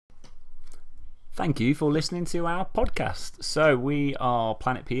Thank you for listening to our podcast. So we are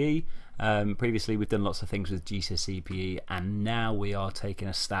Planet PE. Previously we've done lots of things with GCSE PE, and now we are taking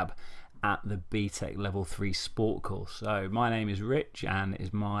a stab at the BTEC Level 3 Sport course. So my name is Rich, and it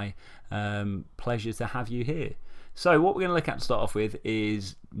is my pleasure to have you here. So what we're going to look at to start off with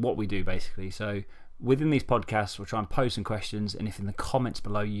is what we do basically. So within these podcasts we'll try and pose some questions, and if in the comments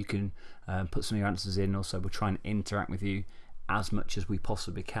below you can put some of your answers in. Also we'll try and interact with you as much as we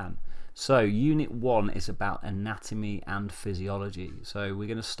possibly can. So Unit 1 is about anatomy and physiology. So we're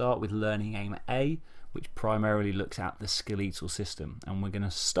going to start with learning aim A, which primarily looks at the skeletal system, and we're going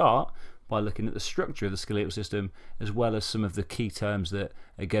to start by looking at the structure of the skeletal system, as well as some of the key terms that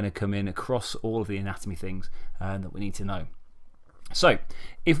are going to come in across all of the anatomy things that we need to know. So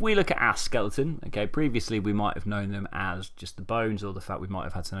if we look at our skeleton, okay, previously we might have known them as just the bones, or the fact we might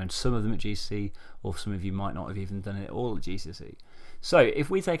have had to know some of them at GCSE, or some of you might not have even done it all at GCSE. So if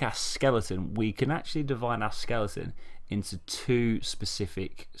we take our skeleton, we can actually divide our skeleton into two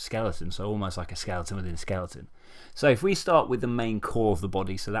specific skeletons, so almost like a skeleton within a skeleton. So if we start with the main core of the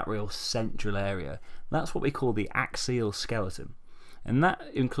body, so that real central area, that's what we call the axial skeleton, and that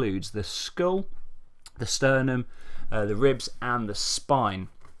includes the skull, the sternum, the ribs and the spine.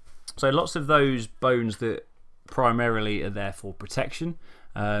 So lots of those bones that primarily are there for protection,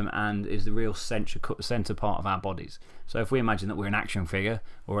 and is the real centre part of our bodies. So if we imagine that we're an action figure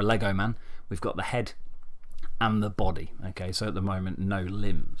or a Lego man, we've got the head and the body. Okay, so at the moment no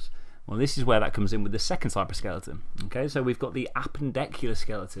limbs. Well, this is where that comes in with the second type of skeleton. Okay, so we've got the appendicular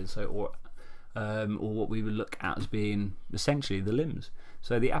skeleton, so or what we would look at as being essentially the limbs.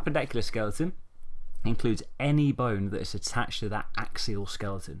 So the appendicular skeleton includes any bone that is attached to that axial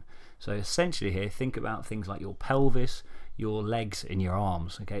skeleton. So essentially here, think about things like your pelvis, your legs and your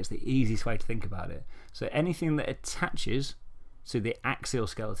arms. Okay, it's the easiest way to think about it. So anything that attaches to the axial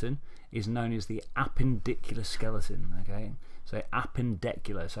skeleton is known as the appendicular skeleton. Okay, so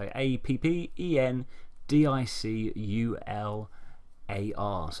appendicular, so APPENDICULAR,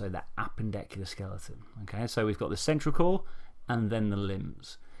 so the appendicular skeleton. Okay, so we've got the central core and then the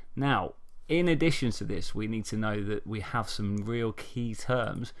limbs. Now in addition to this, we need to know that we have some real key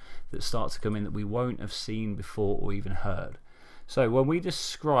terms that start to come in that we won't have seen before or even heard. So when we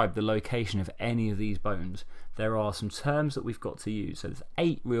describe the location of any of these bones, there are some terms that we've got to use. So there's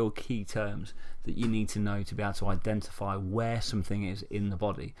 8 real key terms that you need to know to be able to identify where something is in the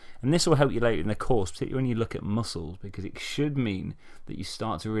body. And this will help you later in the course, particularly when you look at muscles, because it should mean that you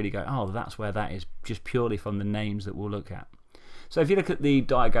start to really go, oh, that's where that is, just purely from the names that we'll look at. So if you look at the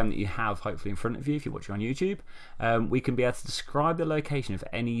diagram that you have hopefully in front of you, if you're watching on YouTube, we can be able to describe the location of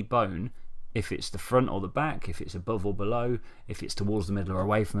any bone, if it's the front or the back, if it's above or below, if it's towards the middle or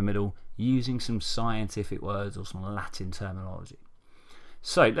away from the middle, using some scientific words or some Latin terminology.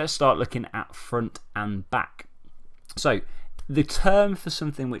 So let's start looking at front and back. So the term for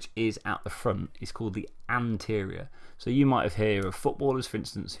something which is at the front is called the anterior. So you might have heard of footballers, for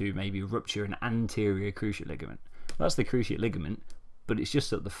instance, who maybe rupture an anterior cruciate ligament. That's the cruciate ligament, but it's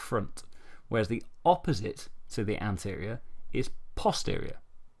just at the front, whereas the opposite to the anterior is posterior.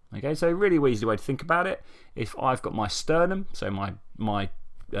 Okay, so really easy way to think about it. If I've got my sternum, so my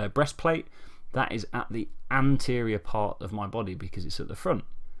breastplate, that is at the anterior part of my body because it's at the front.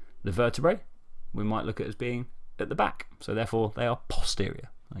 The vertebrae we might look at as being at the back, so therefore they are posterior.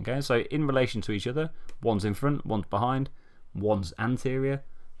 Okay, so in relation to each other, one's in front, one's behind, one's anterior,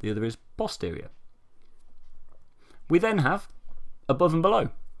 the other is posterior. We then have above and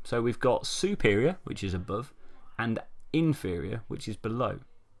below. So we've got superior, which is above, and inferior, which is below.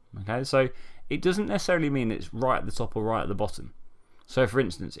 Okay, so it doesn't necessarily mean it's right at the top or right at the bottom. So for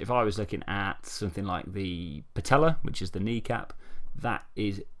instance, if I was looking at something like the patella, which is the kneecap, that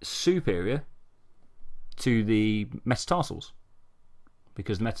is superior to the metatarsals,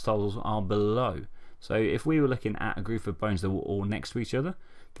 because the metatarsals are below. So if we were looking at a group of bones that were all next to each other,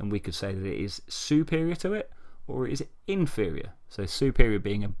 then we could say that it is superior to it, or is it inferior? So superior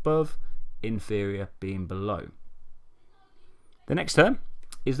being above, inferior being below. The next term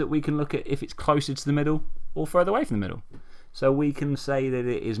is that we can look at if it's closer to the middle or further away from the middle. So we can say that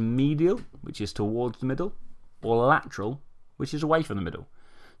it is medial, which is towards the middle, or lateral, which is away from the middle.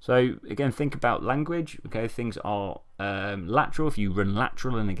 So again, think about language. Okay, things are lateral. If you run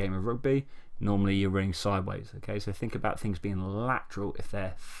lateral in a game of rugby, normally you're running sideways. Okay, so think about things being lateral if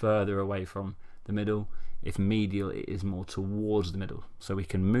they're further away from the middle. If medial, it is more towards the middle. So we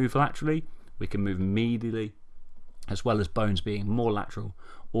can move laterally, we can move medially, as well as bones being more lateral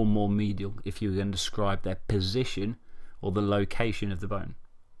or more medial if you were going to describe their position or the location of the bone.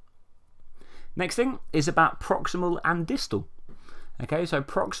 Next thing is about proximal and distal. Okay, so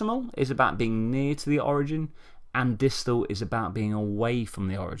proximal is about being near to the origin, and distal is about being away from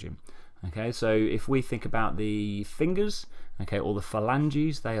the origin. Okay, so if we think about the fingers, okay, or the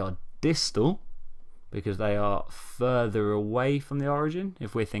phalanges, they are distal because they are further away from the origin.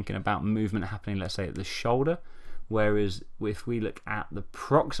 If we're thinking about movement happening, let's say at the shoulder, whereas if we look at the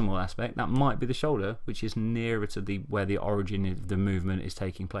proximal aspect, that might be the shoulder, which is nearer to where the origin of the movement is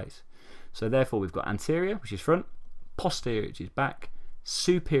taking place. So therefore we've got anterior, which is front, posterior, which is back,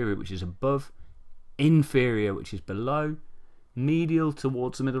 superior, which is above, inferior, which is below, medial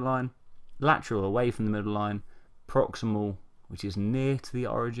towards the middle line, lateral away from the middle line, proximal, which is near to the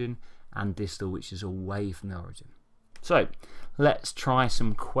origin, and distal, which is away from the origin. So let's try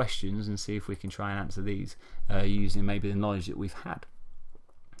some questions and see if we can try and answer these using maybe the knowledge that we've had.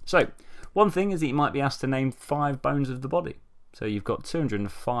 So one thing is that you might be asked to name 5 bones of the body. So you've got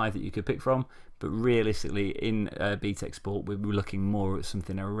 205 that you could pick from, but realistically in BTEC Sport we're looking more at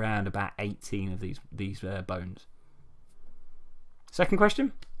something around about 18 of these bones. Second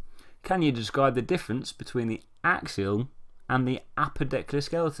question, can you describe the difference between the axial and the appendicular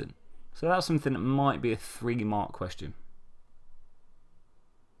skeleton? So that's something that might be a 3-mark question.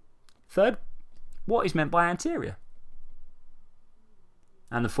 Third, what is meant by anterior?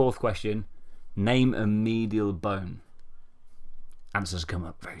 And the fourth question, name a medial bone. Answers come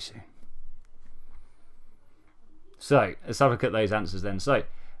up very soon. So let's have a look at those answers then. So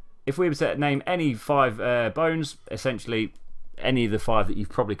if we were to name any 5 bones, essentially any of the 5 that you've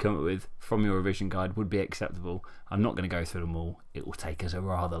probably come up with from your revision guide would be acceptable. I'm not going to go through them all. It will take us a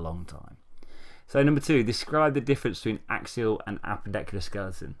rather long time. So number 2, describe the difference between axial and appendicular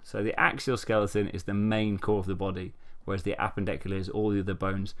skeleton. So the axial skeleton is the main core of the body, whereas the appendicular is all the other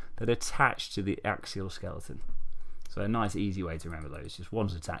bones that attach to the axial skeleton. So a nice easy way to remember those, just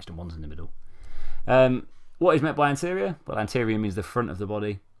one's attached and one's in the middle. What is meant by anterior? Well, anterior means the front of the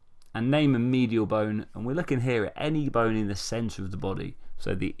body. And name a medial bone, and we're looking here at any bone in the centre of the body.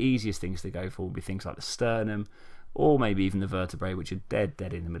 So the easiest things to go for would be things like the sternum, or maybe even the vertebrae, which are dead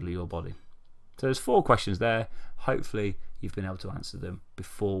in the middle of your body. So there's 4 questions there. Hopefully you've been able to answer them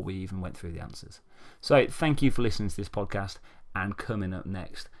before we even went through the answers. So thank you for listening to this podcast, and coming up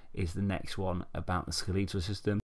next is the next one about the skeletal system